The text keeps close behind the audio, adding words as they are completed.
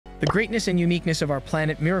The greatness and uniqueness of our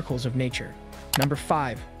planet, miracles of nature. Number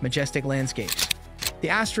 5. Majestic landscapes. The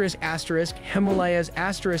Himalayas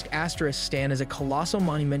stand as a colossal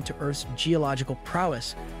monument to Earth's geological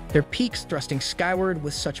prowess, their peaks thrusting skyward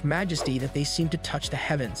with such majesty that they seem to touch the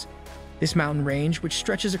heavens. This mountain range, which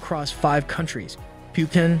stretches across 5 countries,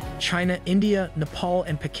 Bhutan, China, India, Nepal,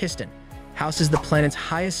 and Pakistan, houses the planet's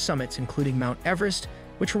highest summits, including Mount Everest,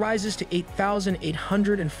 which rises to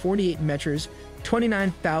 8,848 meters,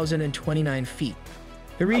 29,029 feet.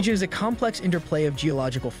 The region is a complex interplay of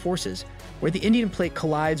geological forces, where the Indian plate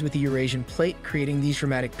collides with the Eurasian plate, creating these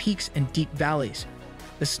dramatic peaks and deep valleys.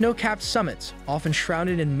 The snow-capped summits, often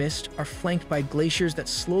shrouded in mist, are flanked by glaciers that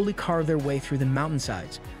slowly carve their way through the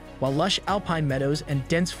mountainsides, while lush alpine meadows and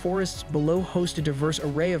dense forests below host a diverse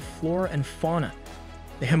array of flora and fauna.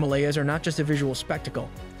 The Himalayas are not just a visual spectacle.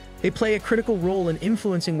 They play a critical role in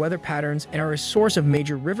influencing weather patterns and are a source of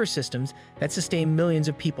major river systems that sustain millions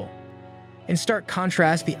of people. In stark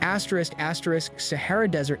contrast, the Sahara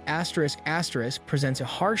Desert presents a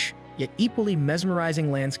harsh, yet equally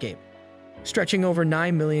mesmerizing landscape. Stretching over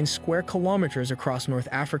 9 million square kilometers across North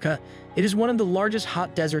Africa, it is one of the largest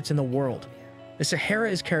hot deserts in the world. The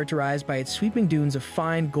Sahara is characterized by its sweeping dunes of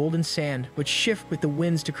fine, golden sand, which shift with the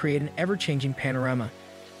winds to create an ever-changing panorama.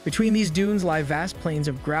 Between these dunes lie vast plains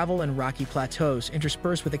of gravel and rocky plateaus,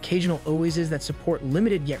 interspersed with occasional oases that support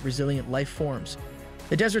limited yet resilient life forms.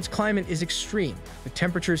 The desert's climate is extreme, with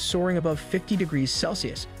temperatures soaring above 50 degrees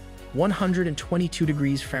Celsius, 122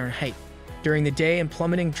 degrees Fahrenheit, during the day and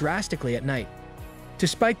plummeting drastically at night.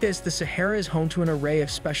 Despite this, the Sahara is home to an array of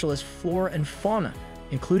specialist flora and fauna,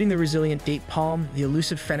 including the resilient date palm, the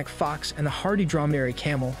elusive fennec fox, and the hardy dromedary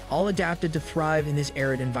camel, all adapted to thrive in this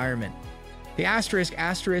arid environment. The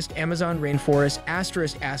Amazon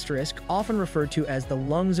rainforest, often referred to as the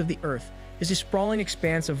lungs of the earth, is a sprawling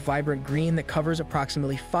expanse of vibrant green that covers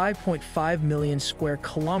approximately 5.5 million square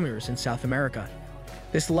kilometers in South America.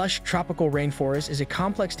 This lush tropical rainforest is a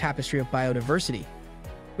complex tapestry of biodiversity,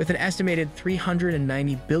 with an estimated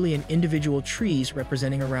 390 billion individual trees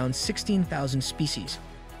representing around 16,000 species.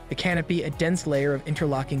 The canopy, a dense layer of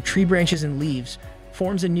interlocking tree branches and leaves,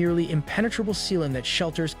 forms a nearly impenetrable ceiling that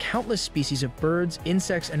shelters countless species of birds,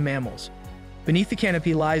 insects, and mammals. Beneath the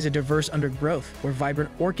canopy lies a diverse undergrowth where vibrant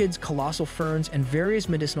orchids, colossal ferns, and various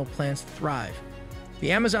medicinal plants thrive.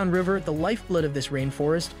 The Amazon River, the lifeblood of this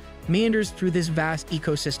rainforest, meanders through this vast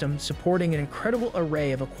ecosystem, supporting an incredible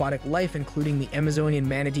array of aquatic life, including the Amazonian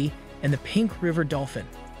manatee and the pink river dolphin.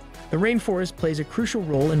 The rainforest plays a crucial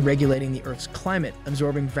role in regulating the Earth's climate,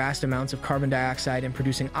 absorbing vast amounts of carbon dioxide and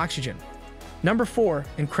producing oxygen. Number 4.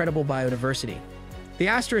 Incredible biodiversity.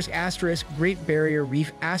 The Great Barrier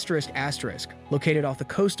Reef located off the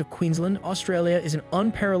coast of Queensland, Australia, is an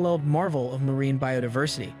unparalleled marvel of marine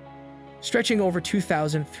biodiversity. Stretching over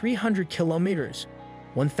 2,300 kilometers,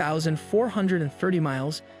 1,430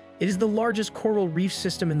 miles, it is the largest coral reef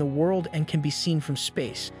system in the world and can be seen from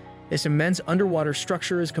space. This immense underwater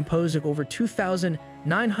structure is composed of over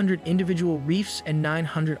 2,900 individual reefs and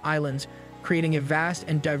 900 islands, creating a vast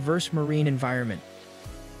and diverse marine environment.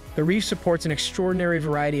 The reef supports an extraordinary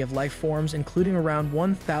variety of life forms, including around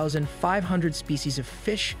 1,500 species of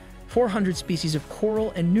fish, 400 species of coral,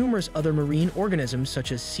 and numerous other marine organisms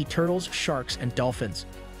such as sea turtles, sharks, and dolphins.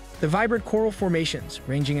 The vibrant coral formations,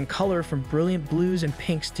 ranging in color from brilliant blues and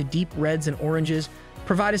pinks to deep reds and oranges,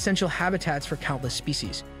 provide essential habitats for countless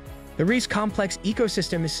species. The reef's complex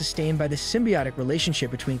ecosystem is sustained by the symbiotic relationship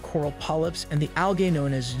between coral polyps and the algae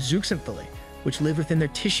known as zooxanthellae, which live within their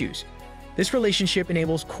tissues. This relationship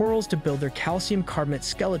enables corals to build their calcium carbonate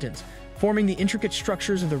skeletons, forming the intricate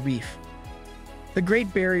structures of the reef. The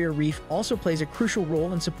Great Barrier Reef also plays a crucial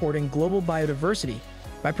role in supporting global biodiversity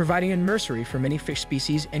by providing a nursery for many fish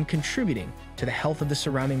species and contributing to the health of the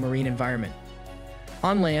surrounding marine environment.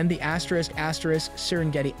 On land, the Serengeti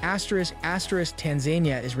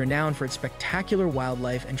Tanzania is renowned for its spectacular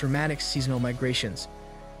wildlife and dramatic seasonal migrations.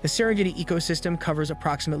 The Serengeti ecosystem covers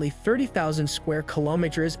approximately 30,000 square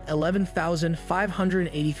kilometers,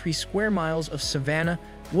 11,583 square miles of savanna,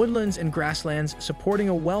 woodlands, and grasslands, supporting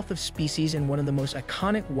a wealth of species and one of the most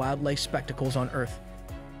iconic wildlife spectacles on Earth.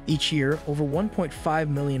 Each year, over 1.5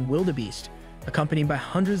 million wildebeest, accompanied by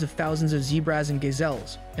hundreds of thousands of zebras and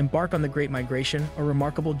gazelles, embark on the Great Migration, a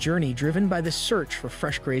remarkable journey driven by the search for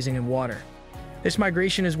fresh grazing and water. This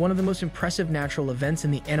migration is one of the most impressive natural events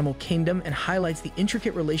in the animal kingdom and highlights the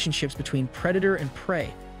intricate relationships between predator and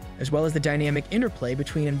prey, as well as the dynamic interplay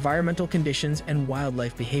between environmental conditions and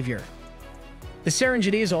wildlife behavior. The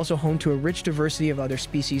Serengeti is also home to a rich diversity of other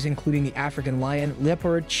species, including the African lion,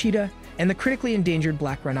 leopard, cheetah, and the critically endangered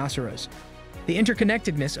black rhinoceros. The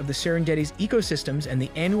interconnectedness of the Serengeti's ecosystems and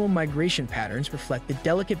the annual migration patterns reflect the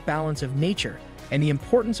delicate balance of nature and the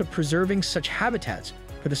importance of preserving such habitats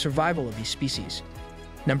for the survival of these species.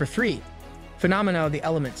 Number 3. Phenomena of the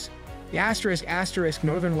elements. The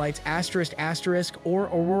Northern Lights or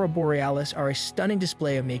Aurora Borealis are a stunning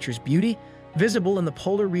display of nature's beauty, visible in the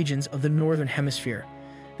polar regions of the northern hemisphere.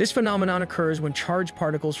 This phenomenon occurs when charged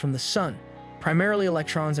particles from the sun, primarily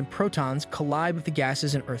electrons and protons, collide with the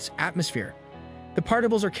gases in Earth's atmosphere. The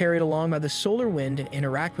particles are carried along by the solar wind and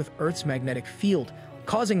interact with Earth's magnetic field,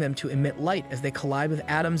 causing them to emit light as they collide with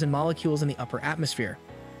atoms and molecules in the upper atmosphere.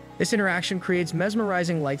 This interaction creates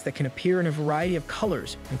mesmerizing lights that can appear in a variety of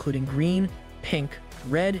colors, including green, pink,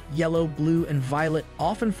 red, yellow, blue, and violet,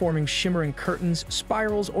 often forming shimmering curtains,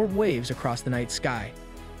 spirals, or waves across the night sky.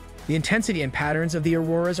 The intensity and patterns of the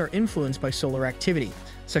auroras are influenced by solar activity,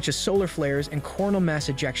 such as solar flares and coronal mass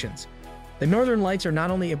ejections. The northern lights are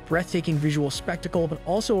not only a breathtaking visual spectacle, but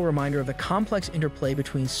also a reminder of the complex interplay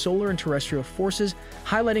between solar and terrestrial forces,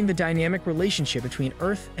 highlighting the dynamic relationship between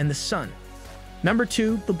Earth and the Sun. Number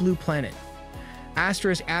 2. The Blue Planet.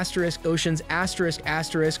 Oceans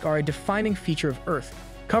are a defining feature of Earth,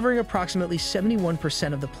 covering approximately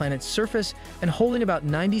 71% of the planet's surface and holding about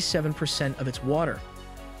 97% of its water.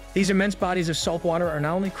 These immense bodies of salt water are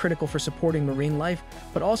not only critical for supporting marine life,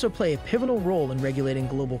 but also play a pivotal role in regulating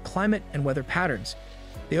global climate and weather patterns.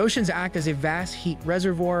 The oceans act as a vast heat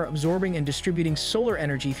reservoir, absorbing and distributing solar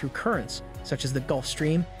energy through currents, such as the Gulf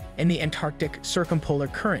Stream and the Antarctic Circumpolar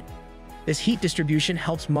Current. This heat distribution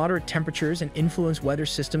helps moderate temperatures and influence weather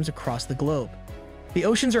systems across the globe. The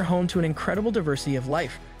oceans are home to an incredible diversity of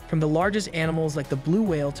life, from the largest animals like the blue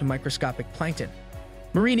whale to microscopic plankton.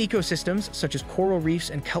 Marine ecosystems, such as coral reefs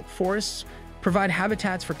and kelp forests, provide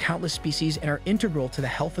habitats for countless species and are integral to the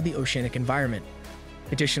health of the oceanic environment.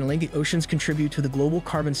 Additionally, the oceans contribute to the global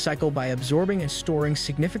carbon cycle by absorbing and storing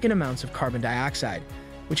significant amounts of carbon dioxide,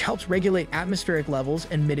 which helps regulate atmospheric levels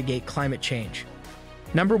and mitigate climate change.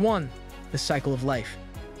 Number 1. The cycle of life.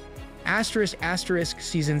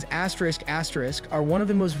 Seasons are one of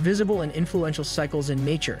the most visible and influential cycles in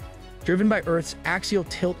nature, driven by Earth's axial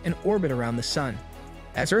tilt and orbit around the Sun.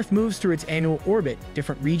 As Earth moves through its annual orbit,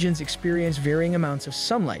 different regions experience varying amounts of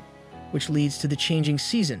sunlight, which leads to the changing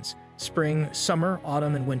seasons: spring, summer,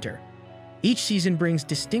 autumn, and winter. Each season brings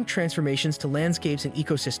distinct transformations to landscapes and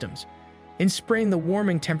ecosystems. In spring, the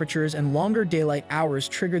warming temperatures and longer daylight hours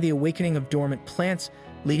trigger the awakening of dormant plants,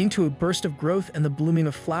 leading to a burst of growth and the blooming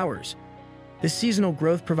of flowers. This seasonal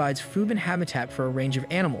growth provides food and habitat for a range of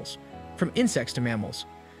animals, from insects to mammals.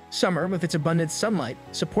 Summer, with its abundant sunlight,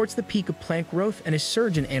 supports the peak of plant growth and a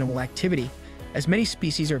surge in animal activity, as many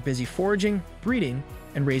species are busy foraging, breeding,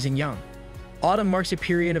 and raising young. Autumn marks a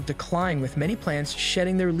period of decline, with many plants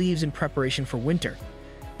shedding their leaves in preparation for winter.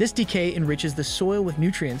 This decay enriches the soil with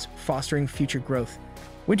nutrients, fostering future growth.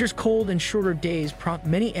 Winter's cold and shorter days prompt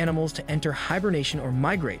many animals to enter hibernation or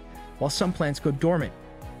migrate, while some plants go dormant.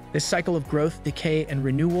 This cycle of growth, decay, and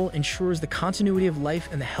renewal ensures the continuity of life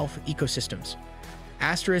and the health of ecosystems.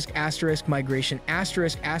 Migration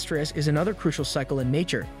is another crucial cycle in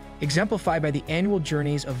nature, exemplified by the annual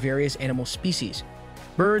journeys of various animal species.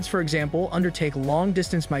 Birds, for example, undertake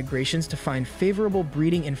long-distance migrations to find favorable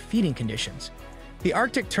breeding and feeding conditions. The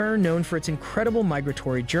Arctic tern, known for its incredible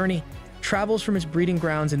migratory journey, travels from its breeding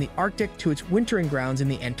grounds in the Arctic to its wintering grounds in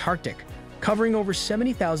the Antarctic, covering over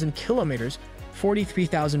 70,000 kilometers,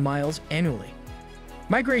 43,000 miles annually.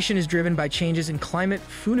 Migration is driven by changes in climate,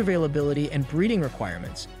 food availability, and breeding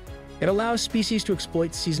requirements. It allows species to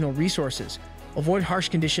exploit seasonal resources, avoid harsh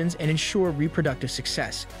conditions, and ensure reproductive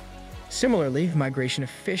success. Similarly, the migration of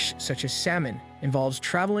fish, such as salmon, involves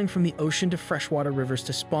traveling from the ocean to freshwater rivers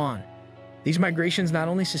to spawn. These migrations not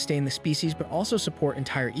only sustain the species, but also support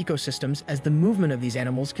entire ecosystems, as the movement of these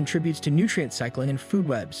animals contributes to nutrient cycling and food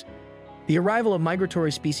webs. The arrival of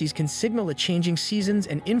migratory species can signal the changing seasons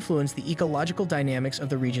and influence the ecological dynamics of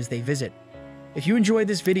the regions they visit. If you enjoyed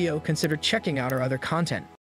this video, consider checking out our other content.